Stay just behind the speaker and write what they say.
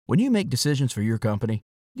When you make decisions for your company,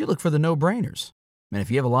 you look for the no-brainers. And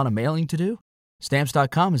if you have a lot of mailing to do,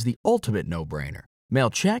 Stamps.com is the ultimate no-brainer. Mail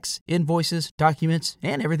checks, invoices, documents,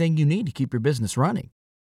 and everything you need to keep your business running.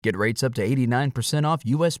 Get rates up to 89% off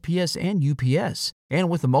USPS and UPS. And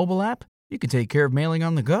with the mobile app, you can take care of mailing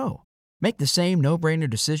on the go. Make the same no-brainer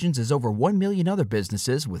decisions as over 1 million other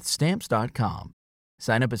businesses with Stamps.com.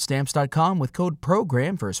 Sign up at Stamps.com with code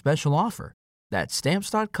PROGRAM for a special offer. That's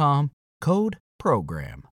Stamps.com, code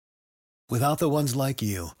PROGRAM. Without the ones like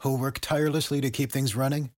you, who work tirelessly to keep things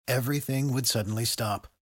running, everything would suddenly stop.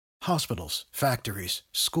 Hospitals, factories,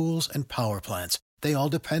 schools, and power plants, they all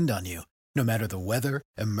depend on you. No matter the weather,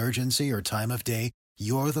 emergency, or time of day,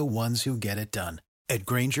 you're the ones who get it done. At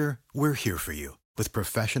Grainger, we're here for you with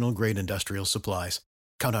professional-grade industrial supplies.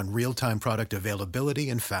 Count on real-time product availability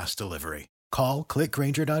and fast delivery. Call,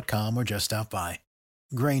 clickgrainger.com, or just stop by.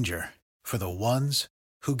 Grainger, for the ones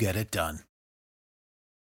who get it done.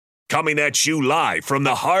 Coming at you live from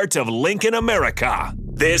the heart of Lincoln, America.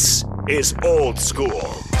 This is Old School,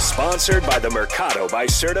 sponsored by the Mercado by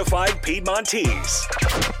Certified Piedmontese.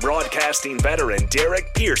 Broadcasting veteran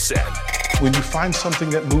Derek Pearson. When you find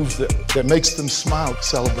something that moves that makes them smile,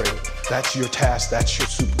 celebrate it. That's your task. That's your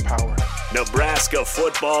superpower. Nebraska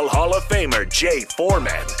Football Hall of Famer Jay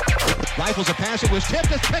Foreman. Rifles a pass. It was tipped.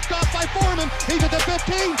 It's picked off by Foreman. He's at the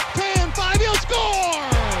 15, 10, 5. He'll score!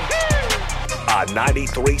 On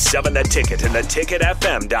 93.7 The Ticket and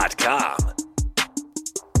theticketfm.com.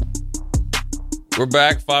 We're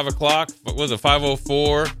back, 5 o'clock. What was it,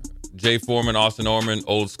 5:04? Jay Foreman, Austin Orman,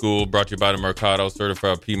 Old School, brought to you by the Mercado,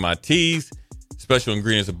 Certified Piedmontese. Special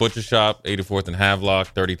ingredients at Butcher Shop, 84th and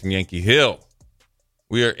Havelock, 30th and Yankee Hill.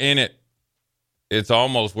 We are in it. It's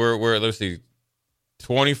almost, we're let's see,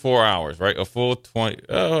 24 hours, right? A full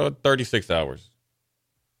 36 hours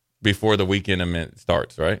before the weekend event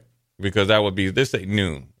starts, right? Because that would be, this ain't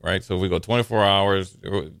noon, right? So if we go 24 hours.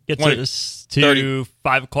 Gets us to 30,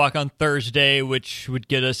 5 o'clock on Thursday, which would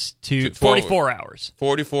get us to 44 hours.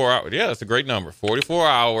 44 hours. Yeah, that's a great number. 44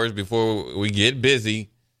 hours before we get busy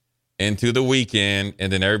into the weekend,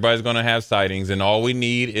 and then everybody's going to have sightings, and all we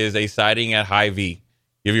need is a sighting at Hy-Vee.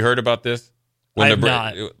 Have you heard about this? I have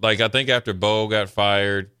not. Like, I think after Bo got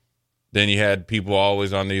fired, then you had people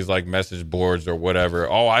always on these, like, message boards or whatever.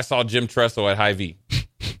 Oh, I saw Jim Tressel at Hy-Vee.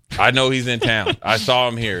 I know he's in town. I saw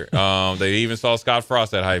him here. They even saw Scott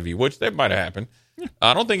Frost at Hy-Vee, which that might have happened.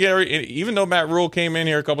 I don't think even though Matt Rule came in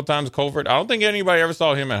here a couple times covert, I don't think anybody ever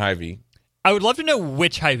saw him at Hy-Vee. I would love to know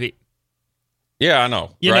which Hy-Vee. Yeah, I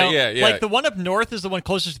know. You right? know, yeah. Like the one up north is the one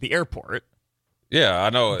closest to the airport. Yeah, I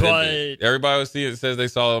know. But everybody will see it says they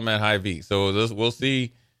saw him at Hy-Vee. So we'll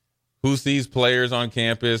see who sees players on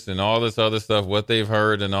campus and all this other stuff, what they've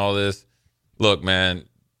heard and all this. Look, man,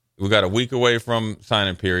 we got a week away from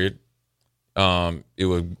signing period. It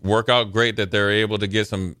would work out great that they're able to get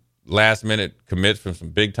some last-minute commits from some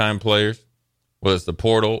big-time players, whether it's the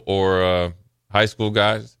portal or high school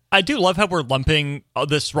guys. I do love how we're lumping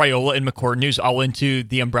this Raiola and McCord news all into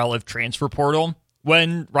the umbrella of transfer portal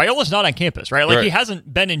when Raiola's not on campus, right? Like, right. He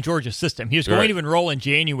hasn't been in Georgia's system. He was going to enroll in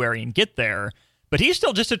January and get there, but he's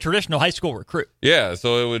still just a traditional high school recruit. Yeah,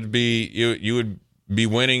 so it would be you would be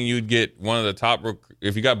winning. You'd get one of the top,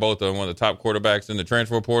 if you got both of them, one of the top quarterbacks in the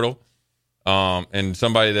transfer portal. And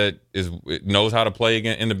somebody that knows how to play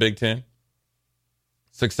again in the Big Ten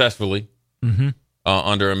successfully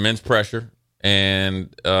under immense pressure.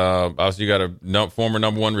 And obviously, you got a former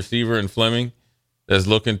number one receiver in Fleming that's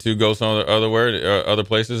looking to go some other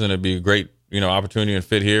places, and it'd be a great opportunity and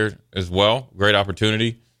fit here as well. Great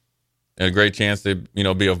opportunity and a great chance to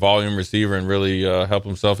be a volume receiver and really help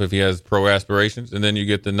himself if he has pro aspirations. And then you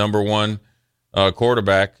get the number one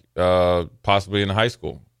quarterback possibly in high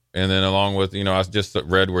school. And then along with, I just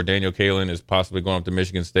read where Daniel Kalin is possibly going up to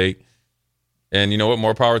Michigan State. And you know what?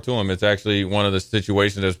 More power to him. It's actually one of the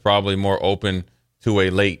situations that's probably more open to a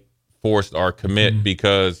late forced or commit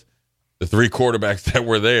because the three quarterbacks that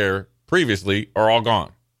were there previously are all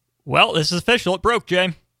gone. Well, this is official. It broke,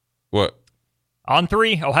 Jay. What? On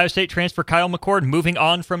 3, Ohio State transfer Kyle McCord moving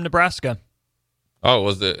on from Nebraska. Oh,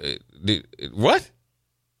 was the what?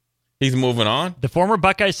 He's moving on? The former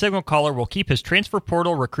Buckeye signal caller will keep his transfer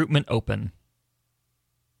portal recruitment open.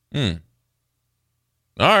 All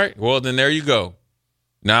right. Well, then there you go.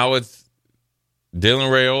 Now it's Dylan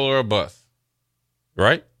Raiola or a bust.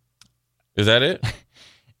 Right? Is that it?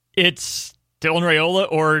 It's Dylan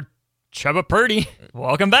Raiola or Chubba Purdy.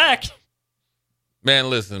 Welcome back. Man,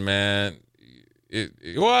 listen, man.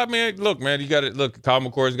 Look, man, you got to look. Kyle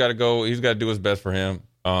McCord's got to go. He's got to do his best for him.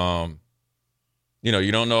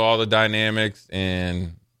 You don't know all the dynamics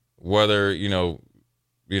and whether,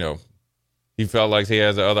 he felt like he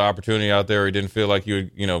has other opportunity out there. He didn't feel like he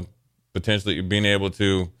would, potentially being able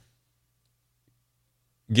to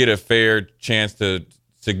get a fair chance to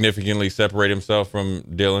significantly separate himself from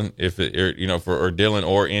Dylan, for Dylan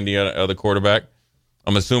or any other quarterback.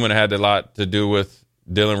 I'm assuming it had a lot to do with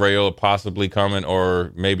Dylan Raiola possibly coming,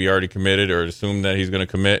 or maybe already committed, or assume that he's going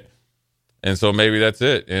to commit. And so maybe that's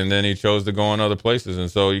it. And then he chose to go in other places. And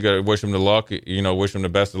so you got to wish him the luck, wish him the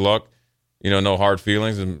best of luck, no hard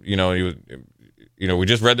feelings. And, he was, we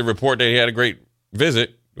just read the report that he had a great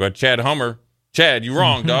visit by Chad Hummer. Chad, you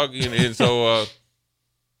wrong, dog. And so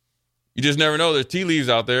you just never know. There's tea leaves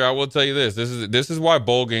out there. I will tell you this. This is why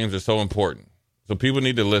bowl games are so important. So people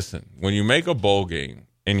need to listen. When you make a bowl game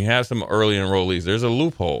and you have some early enrollees, there's a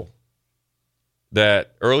loophole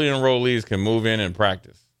that early enrollees can move in and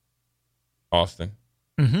practice. Austin.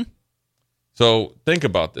 Mm-hmm. So think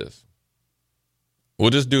about this. We'll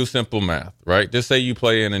just do simple math, right? Just say you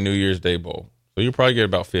play in a New Year's Day bowl. So you probably get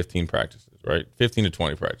about 15 practices, right? 15 to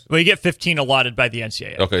 20 practices. Well, you get 15 allotted by the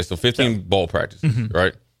NCAA. Okay, so 15 bowl practices,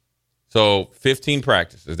 right? So 15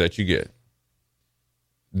 practices that you get.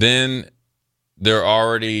 Then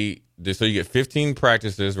so you get 15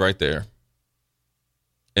 practices right there.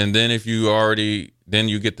 And then then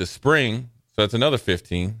you get the spring, so that's another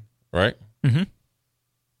 15, right? Mm-hmm.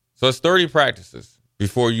 So it's 30 practices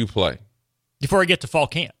before you play. Before you get to fall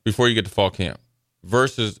camp.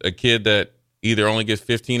 Versus a kid that either only gets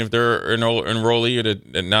 15 if they're an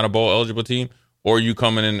enrollee at not a bowl eligible team, or you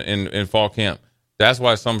coming in fall camp. That's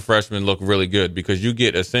why some freshmen look really good, because you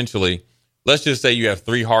get essentially, let's just say you have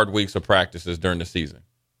 3 hard weeks of practices during the season,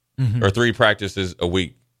 or 3 practices a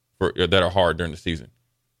week that are hard during the season.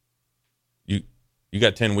 You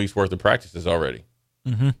got 10 weeks worth of practices already.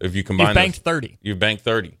 Mm-hmm. If you combine, you've banked 30. You've banked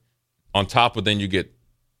 30. On top of then you get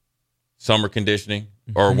summer conditioning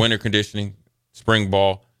or winter conditioning, spring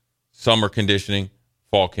ball, summer conditioning,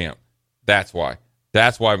 fall camp. That's why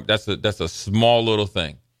that's a small little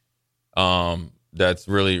thing. That's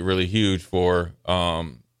really, really huge for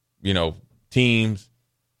teams,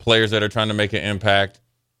 players that are trying to make an impact.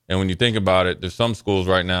 And when you think about it, there's some schools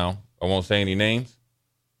right now, I won't say any names,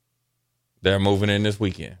 they're moving in this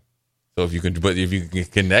weekend. So if you can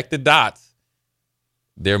connect the dots,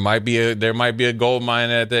 there might be a gold mine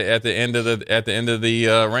at the end of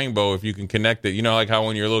the rainbow if you can connect it. Like how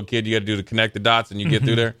when you're a little kid you got to do to connect the dots and you get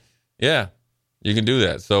through there. Yeah, you can do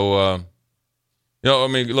that. So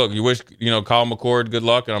look, you wish Kyle McCord good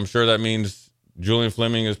luck, and I'm sure that means Julian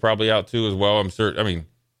Fleming is probably out too as well. I'm sure. I mean,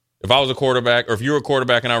 if I was a quarterback, or if you were a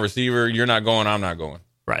quarterback and our receiver, you're not going, I'm not going.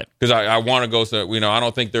 Right. Because I want to go. So I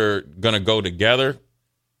don't think they're going to go together.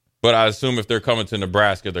 But I assume if they're coming to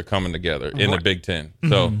Nebraska, they're coming together in the Big Ten.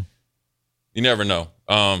 So you never know.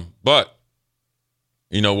 But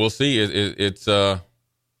we'll see. It's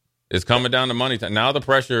coming down to money time. Now the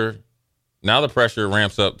pressure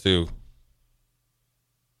ramps up to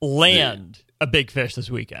land a big fish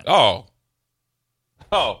this weekend. Oh,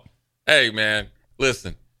 hey man,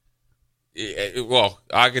 listen. Well,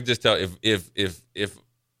 I could just tell if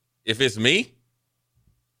it's me.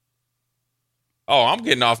 Oh, I'm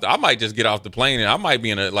getting off. I might just get off the plane, and I might be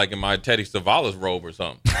in my Teddy Savalas robe or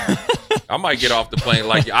something. I might get off the plane.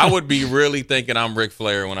 Like I would be really thinking I'm Ric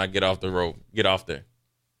Flair when I get off the road. Get off there.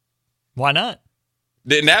 Why not?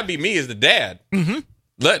 Then that'd be me as the dad. Mm-hmm.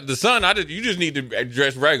 Let the son. You just need to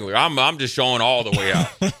dress regular. I'm just showing all the way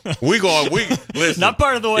out. We listen. Not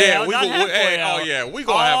part of the way out. We not halfway out. Oh yeah, we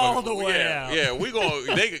gonna have all the way out. Yeah, we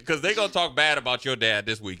gonna because they gonna talk bad about your dad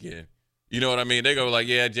this weekend. You know what I mean? They go like,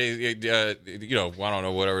 yeah, Jay, I don't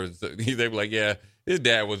know, whatever. They be like, yeah, his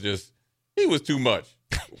dad he was too much,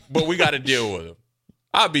 but we got to deal with him.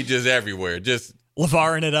 I'll be just everywhere, just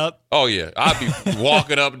LeVaring it up. Oh yeah, I'll be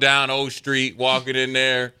walking up down Old Street, walking in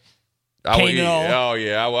there. I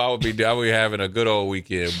would be having a good old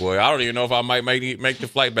weekend, boy. I don't even know if I might make the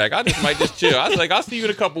flight back. I might just chill. I was like, I'll see you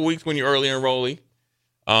in a couple weeks when you're early enrollee.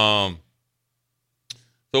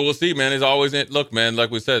 So we'll see, man. It's always look, man. Like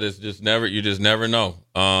we said, you just never know.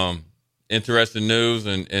 Interesting news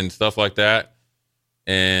and stuff like that.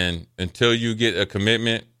 And until you get a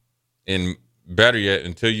commitment, and better yet,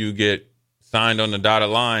 until you get signed on the dotted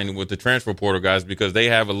line with the transfer portal guys, because they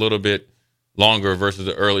have a little bit longer versus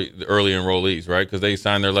the early enrollees, right? Because they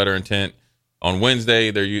sign their letter of intent on Wednesday.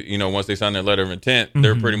 They're once they sign their letter of intent,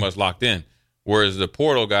 they're pretty much locked in. Whereas the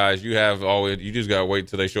portal guys, you just gotta wait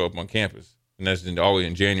till they show up on campus. And that's always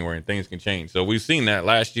in January, and things can change. So we've seen that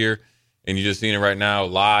last year, and you just seen it right now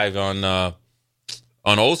live on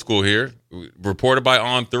Old School here, reported by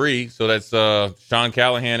On3. So that's Sean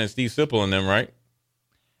Callahan and Steve Sipple and them, right?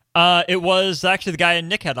 It was actually the guy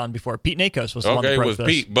Nick had on before. Pete Nakos was the one that broke this. Okay, it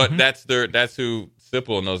was Pete, but that's who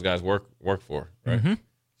Sipple and those guys work for, right? Mm-hmm.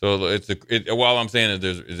 So while I'm saying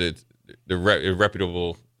that it's a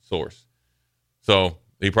reputable source. So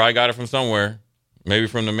he probably got it from somewhere, maybe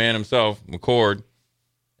from the man himself, McCord.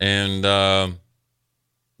 And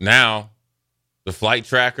now the flight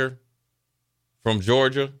tracker from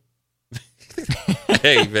Georgia.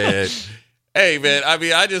 Hey, man. I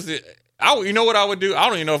mean, you know what I would do? I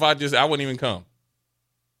don't even know if I wouldn't even come.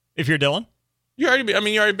 If you're Dylan? You already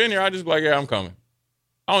been here. I'd just be like, yeah, I'm coming.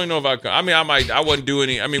 I don't even know if I come. I mean, I wouldn't do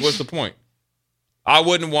any. I mean, what's the point? I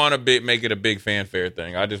wouldn't want to make it a big fanfare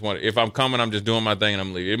thing. I just want, if I'm coming, I'm just doing my thing and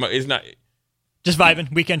I'm leaving. It's not. Just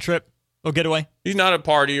vibing, weekend trip, little getaway. He's not a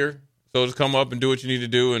partier. So just come up and do what you need to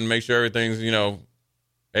do and make sure everything's,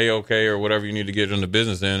 A-okay or whatever you need to get on the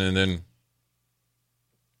business end, and then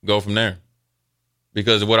go from there.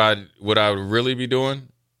 Because what I would really be doing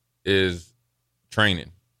is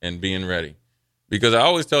training and being ready. Because I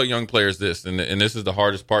always tell young players this, and this is the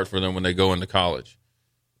hardest part for them when they go into college.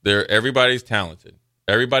 Everybody's talented.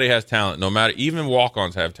 Everybody has talent. No matter, even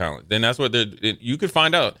walk-ons have talent. Then that's what you could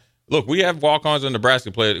find out. Look, we have walk-ons in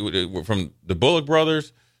Nebraska play from the Bullock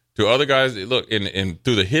brothers to other guys. Look, and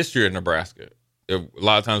through the history of Nebraska, a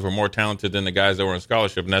lot of times we're more talented than the guys that were on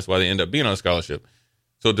scholarship, and that's why they end up being on scholarship.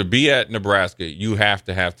 So to be at Nebraska, you have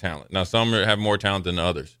to have talent. Now, some have more talent than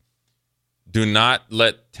others. Do not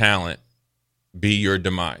let talent be your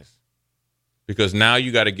demise. Because now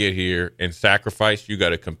you got to get here and sacrifice. You got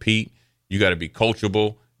to compete. You got to be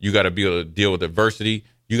coachable. You got to be able to deal with adversity.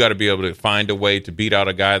 You got to be able to find a way to beat out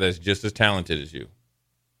a guy that's just as talented as you.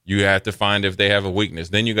 You have to find if they have a weakness.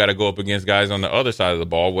 Then you got to go up against guys on the other side of the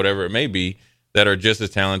ball, whatever it may be, that are just as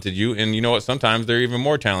talented as you. And you know what? Sometimes they're even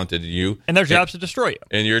more talented than you. And their job's to destroy you.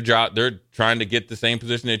 And your job, they're trying to get the same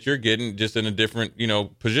position that you're getting, just in a different,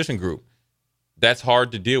 position group. That's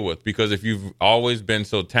hard to deal with, because if you've always been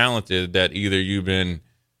so talented that either you've been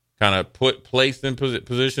kind of placed in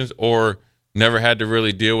positions or never had to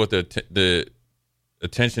really deal with the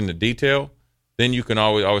attention to detail, then you can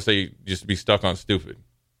always say just be stuck on stupid.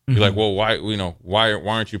 Mm-hmm. You're like, well, why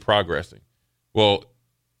aren't you progressing? Well,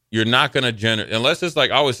 you're not going to generate, unless it's like,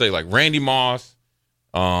 I always say, like Randy Moss,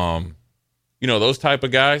 those type of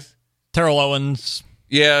guys. Terrell Owens.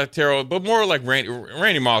 Yeah, Terrell, but more like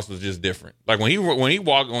Randy Moss was just different. Like when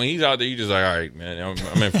he's out there, you just like, all right, man,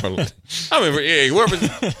 I'm in for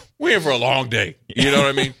we're in for a long day. You know what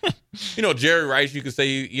I mean? Jerry Rice, you could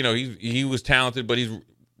say, he was talented, but he's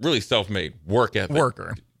really self-made work ethic.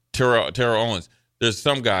 Worker. Terrell Owens. There's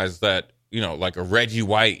some guys that, like a Reggie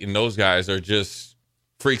White, and those guys are just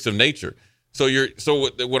freaks of nature. So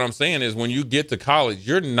what I'm saying is, when you get to college,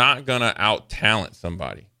 you're not gonna out-talent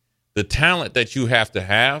somebody. The talent that you have to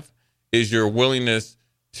have is your willingness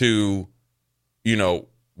to,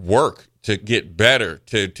 work, to get better,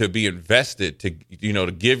 to be invested, to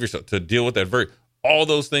give yourself, to deal with adversity, all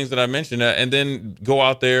those things that I mentioned, and then go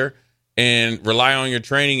out there and rely on your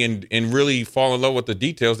training and really fall in love with the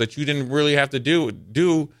details that you didn't really have to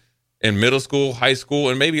do in middle school, high school,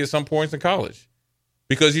 and maybe at some points in college.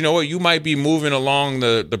 Because you know what? You might be moving along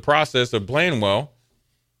the process of playing well,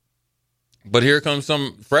 but here comes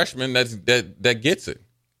some freshman that gets it.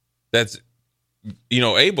 That's,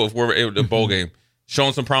 able for the bowl game,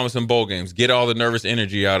 showing some promise in bowl games, get all the nervous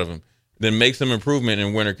energy out of them, then make some improvement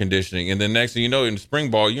in winter conditioning. And then next thing you know, in spring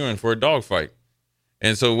ball, you're in for a dogfight.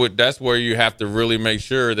 And so that's where you have to really make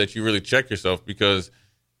sure that you really check yourself, because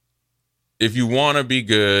if you want to be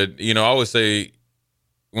good, I always say,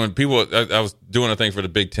 when people, I was doing a thing for the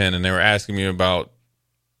Big Ten and they were asking me about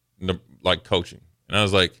coaching. And I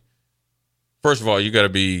was like, first of all, you got to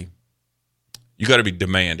be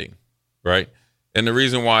demanding, right? And the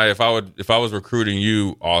reason why, if I was recruiting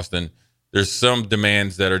you, Austin, there's some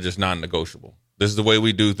demands that are just non-negotiable. This is the way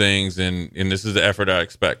we do things, and this is the effort I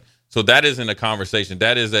expect. So that isn't a conversation.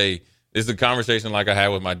 It's a conversation like I had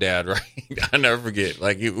with my dad, right? I never forget.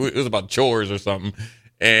 Like it was about chores or something,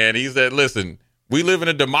 and he said, "Listen, we live in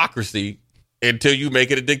a democracy until you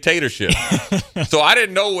make it a dictatorship." So I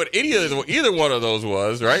didn't know what either one of those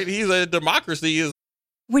was, right? He said democracy is.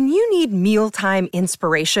 When you need mealtime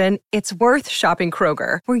inspiration, it's worth shopping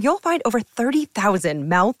Kroger, where you'll find over 30,000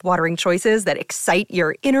 mouth-watering choices that excite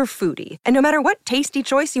your inner foodie. And no matter what tasty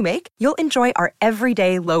choice you make, you'll enjoy our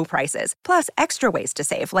everyday low prices, plus extra ways to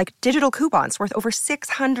save, like digital coupons worth over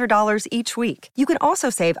 $600 each week. You can also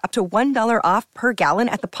save up to $1 off per gallon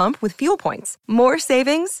at the pump with fuel points. More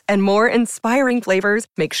savings and more inspiring flavors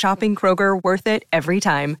make shopping Kroger worth it every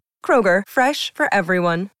time. Kroger, fresh for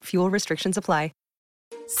everyone. Fuel restrictions apply.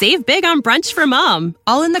 Save big on brunch for mom,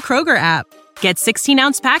 all in the Kroger app. Get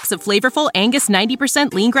 16-ounce packs of flavorful Angus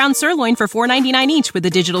 90% lean ground sirloin for $4.99 each with a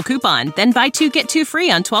digital coupon. Then buy 2, get 2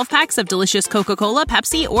 free on 12 packs of delicious Coca-Cola,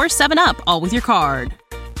 Pepsi, or 7-Up, all with your card.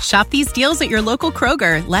 Shop these deals at your local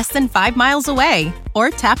Kroger, less than 5 miles away.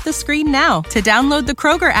 Or tap the screen now to download the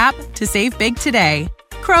Kroger app to save big today.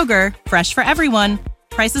 Kroger, fresh for everyone.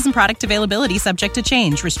 Prices and product availability subject to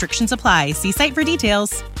change. Restrictions apply. See site for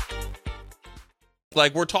details.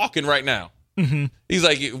 Like we're talking right now. Mm-hmm. He's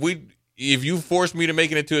like, if you force me to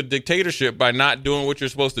make it into a dictatorship by not doing what you're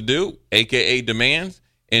supposed to do, aka demands,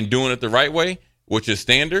 and doing it the right way, which is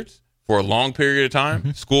standards for a long period of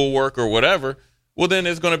time, schoolwork or whatever, well then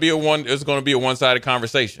it's going to be a one-sided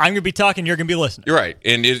conversation. I'm going to be talking, you're going to be listening. You're right,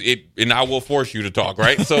 and and I will force you to talk,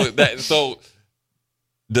 right? So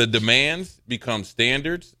the demands become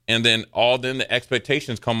standards, and then the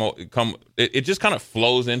expectations come. It just kind of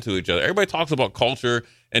flows into each other. Everybody talks about culture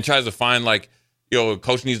and tries to find a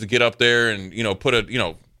coach needs to get up there and, put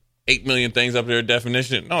 8 million things up there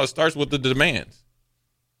definition. No, it starts with the demands.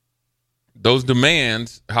 Those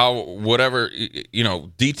demands,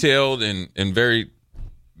 detailed and very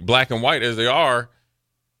black and white as they are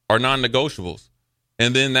non-negotiables.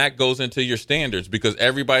 And then that goes into your standards because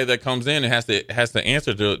everybody that comes in has to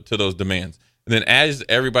answer to those demands. And then as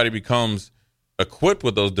everybody becomes equipped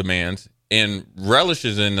with those demands and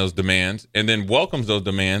relishes in those demands and then welcomes those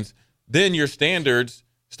demands, then your standards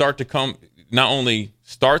start to come, not only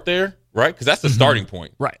start there, right? Because that's the starting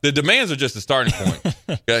point. Right. The demands are just the starting point.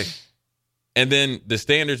 Okay. And then the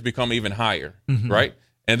standards become even higher, right?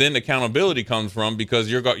 And then accountability comes from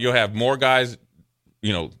because you'll have more guys,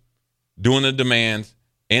 doing the demands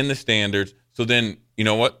and the standards. So then, you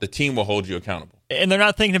know what? The team will hold you accountable. And they're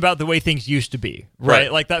not thinking about the way things used to be,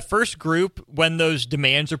 right? Like that first group, when those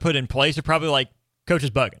demands are put in place, they're probably like, Coach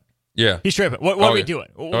is bugging. Yeah. He's tripping. What are we doing?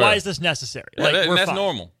 Why is this necessary? Yeah, that's fine.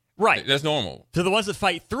 normal. Right. That's normal. So the ones that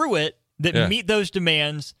fight through it, that meet those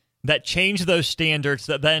demands, that change those standards,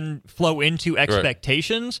 that then flow into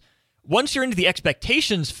expectations. Once you're into the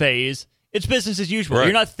expectations phase, it's business as usual. Right.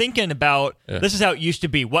 You're not thinking about, this is how it used to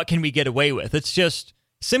be. What can we get away with? It's just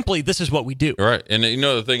simply, this is what we do. Right. And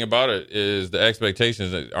the thing about it is the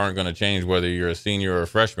expectations that aren't going to change whether you're a senior or a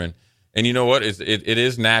freshman. And you know what? It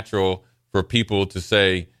is natural for people to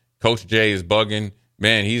say, Coach J is bugging.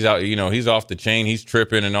 Man, he's out. He's off the chain. He's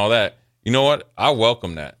tripping and all that. You know what? I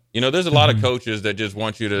welcome that. There's a lot of coaches that just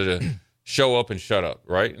want you to show up and shut up,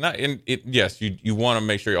 right? Yes, you want to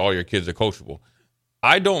make sure all your kids are coachable.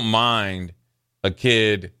 I don't mind a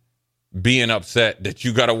kid being upset that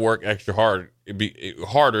you got to work extra hard,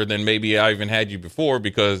 harder than maybe I even had you before,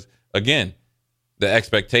 because again, the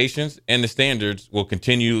expectations and the standards will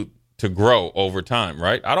continue to grow over time,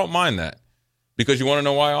 right? I don't mind that. Because you want to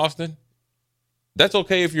know why, Austin? That's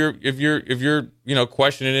okay if you're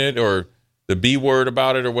questioning it or the B word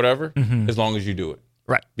about it or whatever, as long as you do it.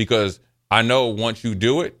 Right. Because I know once you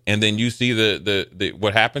do it and then you see the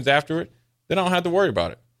what happens after it, then I don't have to worry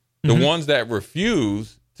about it. The ones that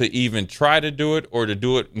refuse to even try to do it or to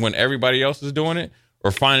do it when everybody else is doing it or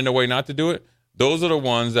finding a way not to do it, those are the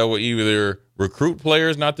ones that will either recruit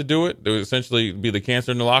players not to do it, they would essentially be the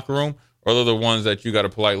cancer in the locker room, or they're the ones that you got to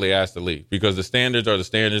politely ask to leave, because the standards are the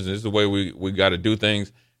standards, and this is the way we got to do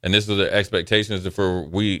things, and this is the expectations for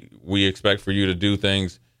we expect for you to do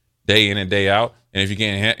things day in and day out. And if you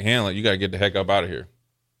can't handle it, you got to get the heck up out of here.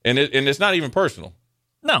 And it's not even personal.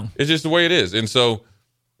 No, it's just the way it is. And so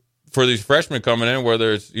for these freshmen coming in,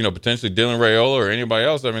 whether it's potentially Dylan Raiola or anybody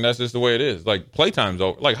else, I mean that's just the way it is. Like playtime's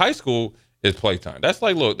over. Like high school is playtime. That's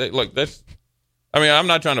like that's. I mean, I'm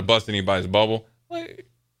not trying to bust anybody's bubble. Like.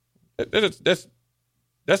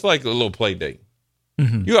 That's like a little play date.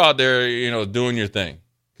 You out there, doing your thing.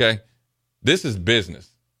 Okay, this is business.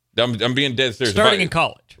 I'm being dead serious. Starting in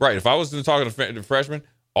college, right? If I was to talk to the freshmen,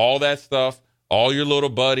 all that stuff, all your little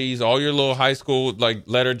buddies, all your little high school like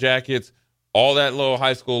letter jackets, all that little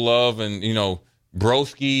high school love, and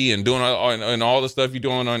broski and doing and all the stuff you're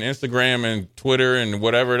doing on Instagram and Twitter and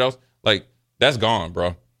whatever else, like that's gone,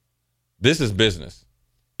 bro. This is business,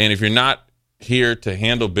 and if you're not here to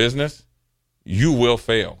handle business, you will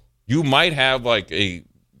fail. You might have like a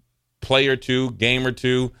play or two, game or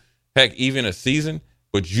two, heck, even a season,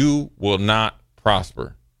 but you will not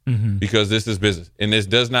prosper because this is business. And this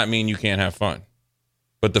does not mean you can't have fun.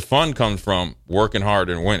 But the fun comes from working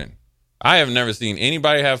hard and winning. I have never seen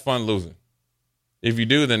anybody have fun losing. If you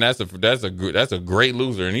do, then that's a great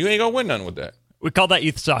loser, and you ain't gonna win nothing with that. We call that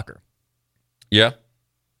youth soccer. Yeah.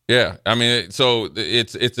 Yeah, I mean, so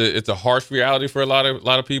it's a harsh reality for a lot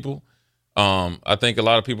of people. I think a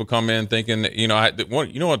lot of people come in thinking that,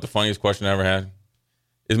 what the funniest question I ever had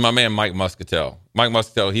is my man Mike Muscatel. Mike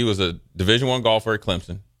Muscatel, he was a Division I golfer at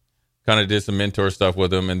Clemson. Kind of did some mentor stuff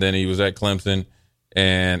with him, and then he was at Clemson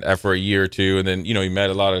and after a year or two, and then, he met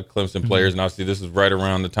a lot of Clemson players, and obviously this is right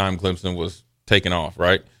around the time Clemson was taking off,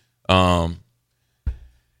 right? And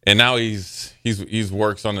now he's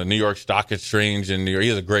works on the New York Stock Exchange, and he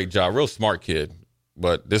has a great job. Real smart kid,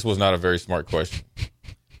 but this was not a very smart question.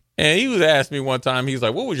 And he was asked me one time, he's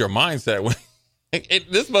like, what was your mindset when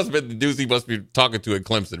this must have been the dudes he must be talking to at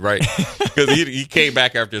Clemson, right? Because he came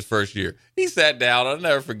back after his first year. He sat down. I'll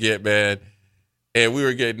never forget, man. And we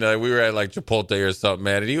were at like Chipotle or something,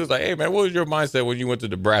 man. And he was like, hey, man, what was your mindset when you went to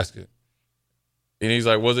Nebraska? And he's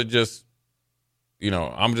like, was it just,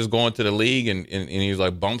 I'm just going to the league and he was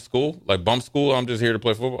like, bump school? Like bump school? I'm just here to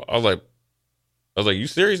play football? I was like, you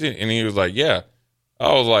serious? And he was like, yeah.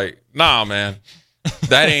 I was like, nah, man,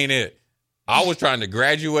 that ain't it. I was trying to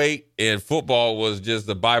graduate, and football was just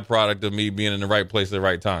the byproduct of me being in the right place at the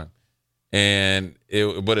right time.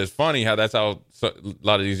 But it's funny how that's how a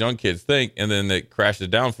lot of these young kids think, and then they crash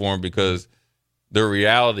it down for them because their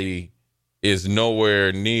reality is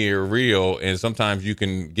nowhere near real, and sometimes you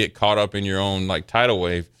can get caught up in your own like tidal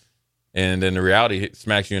wave, and then the reality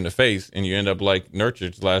smacks you in the face, and you end up like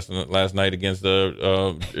Nurkic last night against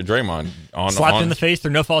Draymond. Slapped in the face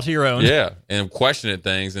through no fault of your own. Yeah, and questioning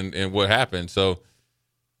things and what happened. So,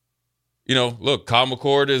 look, Kyle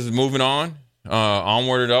McCord is moving on,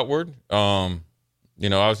 onward and upward.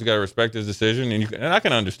 Obviously got to respect his decision, and I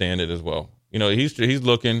can understand it as well. He's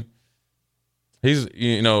looking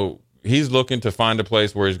to find a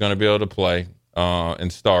place where he's going to be able to play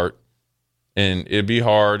and start. And it'd be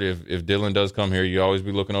hard if Dylan does come here. You always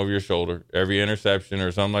be looking over your shoulder, every interception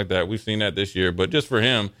or something like that. We've seen that this year. But just for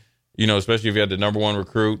him, especially if you had the number one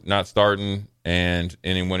recruit not starting and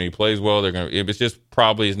when he plays well, it's just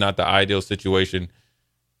probably is not the ideal situation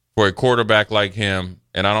for a quarterback like him.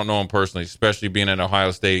 And I don't know him personally, especially being at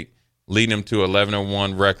Ohio State, leading him to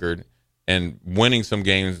 11-1 record and winning some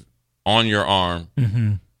games on your arm.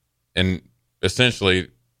 Mm-hmm. And essentially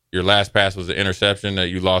your last pass was an interception that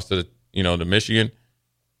you lost to to Michigan,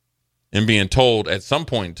 and being told at some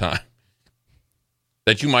point in time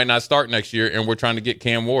that you might not start next year, and we're trying to get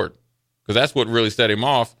Cam Ward because that's what really set him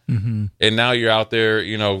off. Mm-hmm. And now you're out there,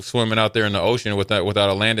 swimming out there in the ocean without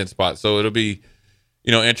a landing spot. So it'll be,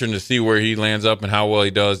 interesting to see where he lands up and how well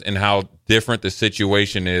he does, and how different the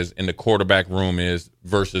situation is in the quarterback room is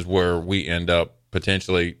versus where we end up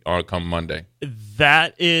potentially on come Monday.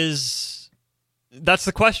 That's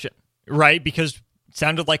the question, right? Because it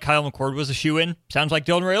sounded like Kyle McCord was a shoo-in. Sounds like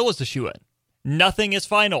Dylan Raiola was a shoo-in. Nothing is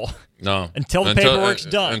final. No. until the paperwork's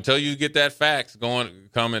done. Until you get that fax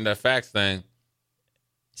that fax thing.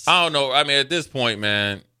 I don't know. I mean, at this point,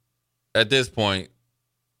 man, I don't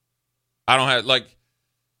have, like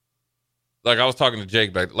I was talking to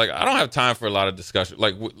Jake back, like, I don't have time for a lot of discussion.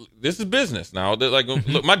 Like, this is business now. Like,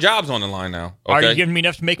 look, my job's on the line now. Okay? Are you giving me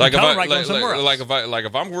enough to make me tell right going somewhere else?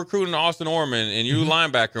 If I'm recruiting Austin Orman and you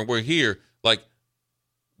linebacker and we're here, like,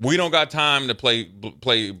 we don't got time to play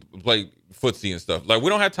footsie and stuff. Like, we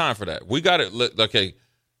don't have time for that. We got it. Okay.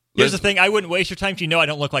 Here's the thing. I wouldn't waste your time because I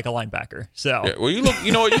don't look like a linebacker. So, yeah, well, you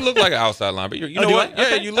look like an outside linebacker. You know what?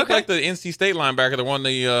 Okay. Yeah, you look like the NC State linebacker, the one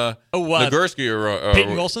Nagurski or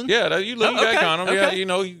Peyton Wilson. Yeah, you look kind of. Okay. Yeah,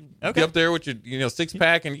 you get up there with your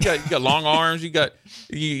 6-pack, and you got long arms. You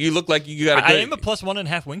look like you got. I am a plus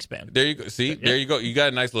 1.5 wingspan. There you go. See, there you go. You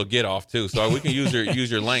got a nice little get off too. So we can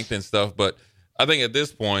use your length and stuff, but. I think at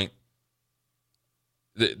this point,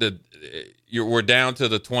 we're down to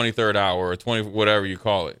the 23rd hour or 20, whatever you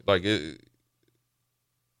call it. Like, I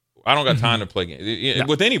don't got time to play games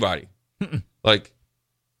with anybody. Like,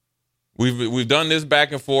 we've done this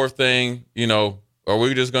back and forth thing. Are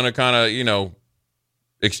we just going to kind of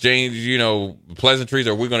exchange pleasantries?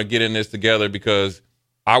 Or are we going to get in this together because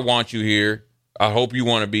I want you here? I hope you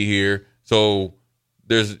want to be here. So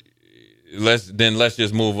let's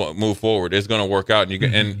just move forward. It's going to work out,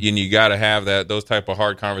 and you got to have those type of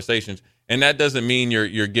hard conversations. And that doesn't mean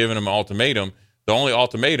you're giving them an ultimatum. The only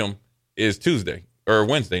ultimatum is Tuesday or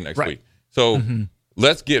Wednesday next week. So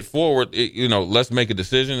let's get forward. Let's make a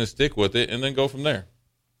decision and stick with it, and then go from there.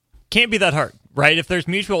 Can't be that hard, right? If there's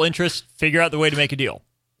mutual interest, figure out the way to make a deal.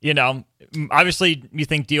 Obviously you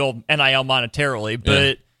think deal NIL monetarily, but.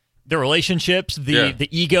 Yeah. The relationships, the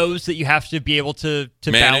egos that you have to be able to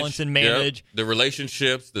balance and manage. Yep. The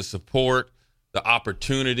relationships, the support, the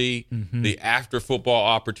opportunity, the after football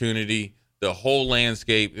opportunity, the whole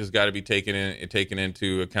landscape has got to be taken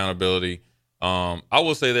into accountability. I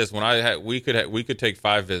will say this: we could take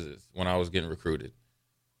 5 visits when I was getting recruited.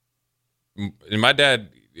 And my dad,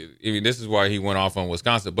 this is why he went off on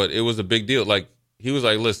Wisconsin, but it was a big deal. Like, he was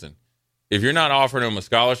like, listen, if you're not offering him a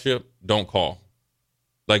scholarship, don't call.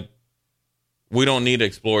 Like, we don't need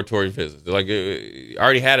exploratory visits. Like, I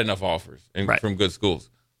already had enough offers from good schools.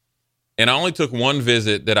 And I only took one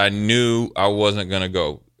visit that I knew I wasn't going to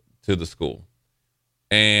go to the school.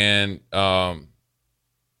 And one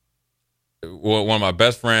of my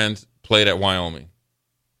best friends played at Wyoming.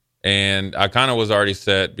 And I kind of was already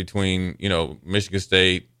set between, Michigan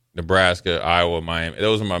State, Nebraska, Iowa, Miami.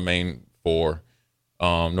 Those are my main four.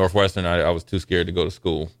 Northwestern, I was too scared to go to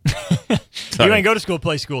school. You didn't go to school,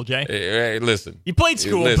 play school, Jay. Hey, listen. You played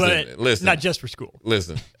school, but not just for school.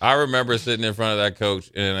 Listen, I remember sitting in front of that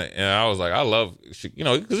coach, and I was like, I love,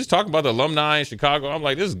 because he's talking about the alumni in Chicago. I'm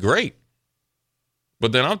like, this is great.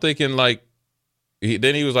 But then I'm thinking, like,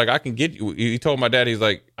 then he was like, I can get you. He told my dad, he's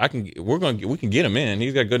like, we can get him in.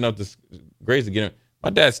 He's got good enough grades to get him. My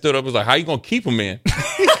dad stood up and was like, how you going to keep him in?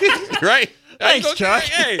 Right? Thanks, Chuck.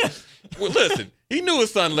 Hey, well, listen, he knew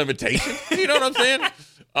his son limitation. You know what I'm saying?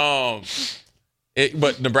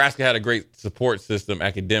 But Nebraska had a great support system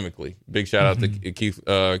academically. Big shout out to Keith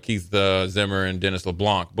Zimmer and Dennis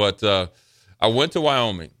LeBlanc. But I went to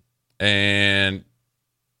Wyoming, and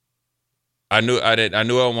I knew I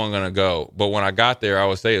wasn't going to go. But when I got there, I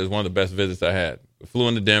would say it was one of the best visits I had. Flew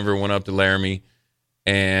into Denver, went up to Laramie,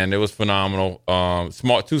 and it was phenomenal.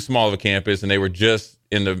 Too small of a campus, and they were just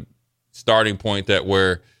in the starting point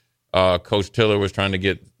where Coach Tiller was trying to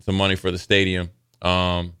get some money for the stadium.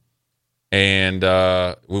 And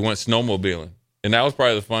we went snowmobiling, and that was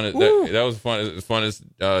probably the funnest. That was the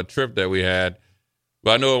funnest trip that we had.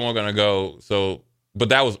 But I knew I wasn't going to go. But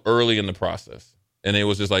that was early in the process. And it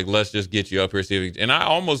was just like, let's just get you up here. And I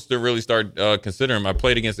almost really started considering. I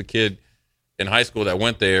played against a kid in high school that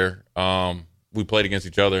went there. We played against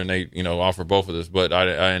each other, and they, offered both of us. But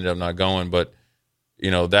I ended up not going. But,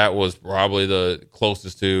 that was probably the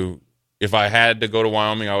closest to, if I had to go to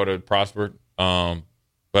Wyoming, I would have prospered.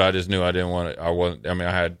 But I just knew I didn't want it.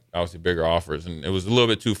 I had obviously bigger offers, and it was a little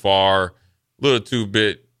bit too far, a little too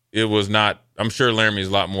bit. It was not, I'm sure Laramie is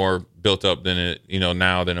a lot more built up than it,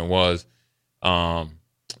 now than it was.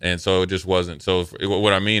 And so it just wasn't. So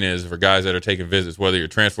what I mean is, for guys that are taking visits, whether you're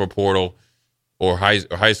transfer portal or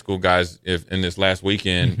high school guys, if in this last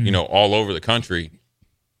weekend, all over the country,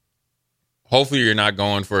 hopefully you're not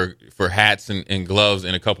going for hats and gloves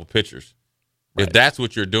and a couple pictures. Right. If that's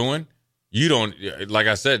what you're doing, you don't, like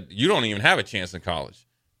I said, you don't even have a chance in college.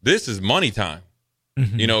 This is money time,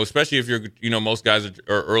 especially if you're, most guys are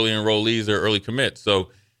early enrollees or early commits. So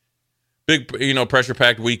big, pressure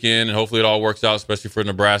packed weekend, and hopefully it all works out, especially for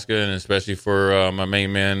Nebraska and especially for my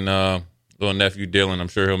main man, little nephew Dylan. I'm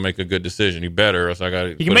sure he'll make a good decision. He better, or else I got to.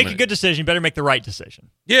 You can make a good decision. You better make the right decision.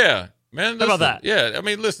 Yeah, man. Listen, how about that? Yeah, I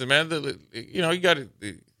mean, listen, man. You got to.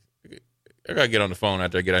 I got to get on the phone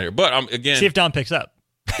after I get out here. But again, see if Don picks up.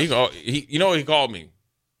 He called me.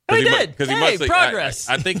 Oh, he did. Because Progress.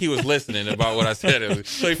 I think he was listening about what I said,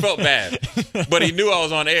 so he felt bad. But he knew I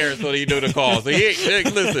was on air, so he knew the call. So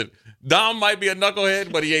listen. Dom might be a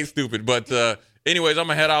knucklehead, but he ain't stupid. But anyways, I'm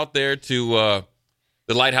going to head out there to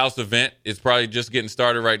the Lighthouse event. It's probably just getting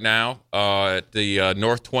started right now at the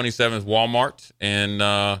North 27th Walmart. And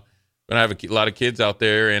going to have a lot of kids out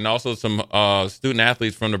there. And also some student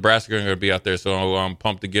athletes from Nebraska are going to be out there. So I'm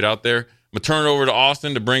pumped to get out there. I'm going to turn it over to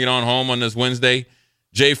Austin to bring it on home on this Wednesday.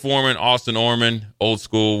 Jay Foreman, Austin Orman, Old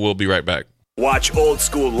School. We'll be right back. Watch Old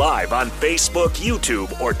School live on Facebook,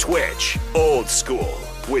 YouTube, or Twitch. Old School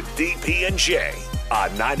with DP and J on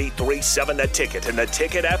 93.7 The Ticket and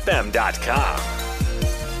theticketfm.com.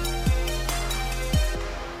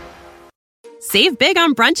 Save big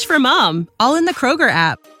on brunch for mom, all in the Kroger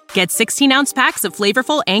app. Get 16-ounce packs of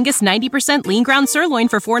flavorful Angus 90% lean ground sirloin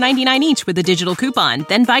for $4.99 each with a digital coupon.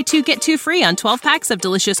 Then buy 2, get 2 free on 12 packs of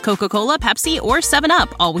delicious Coca-Cola, Pepsi, or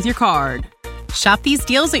 7-Up, all with your card. Shop these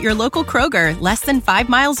deals at your local Kroger, less than 5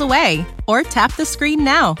 miles away. Or tap the screen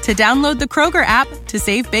now to download the Kroger app to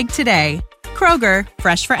save big today. Kroger,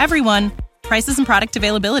 fresh for everyone. Prices and product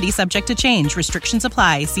availability subject to change. Restrictions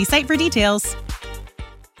apply. See site for details.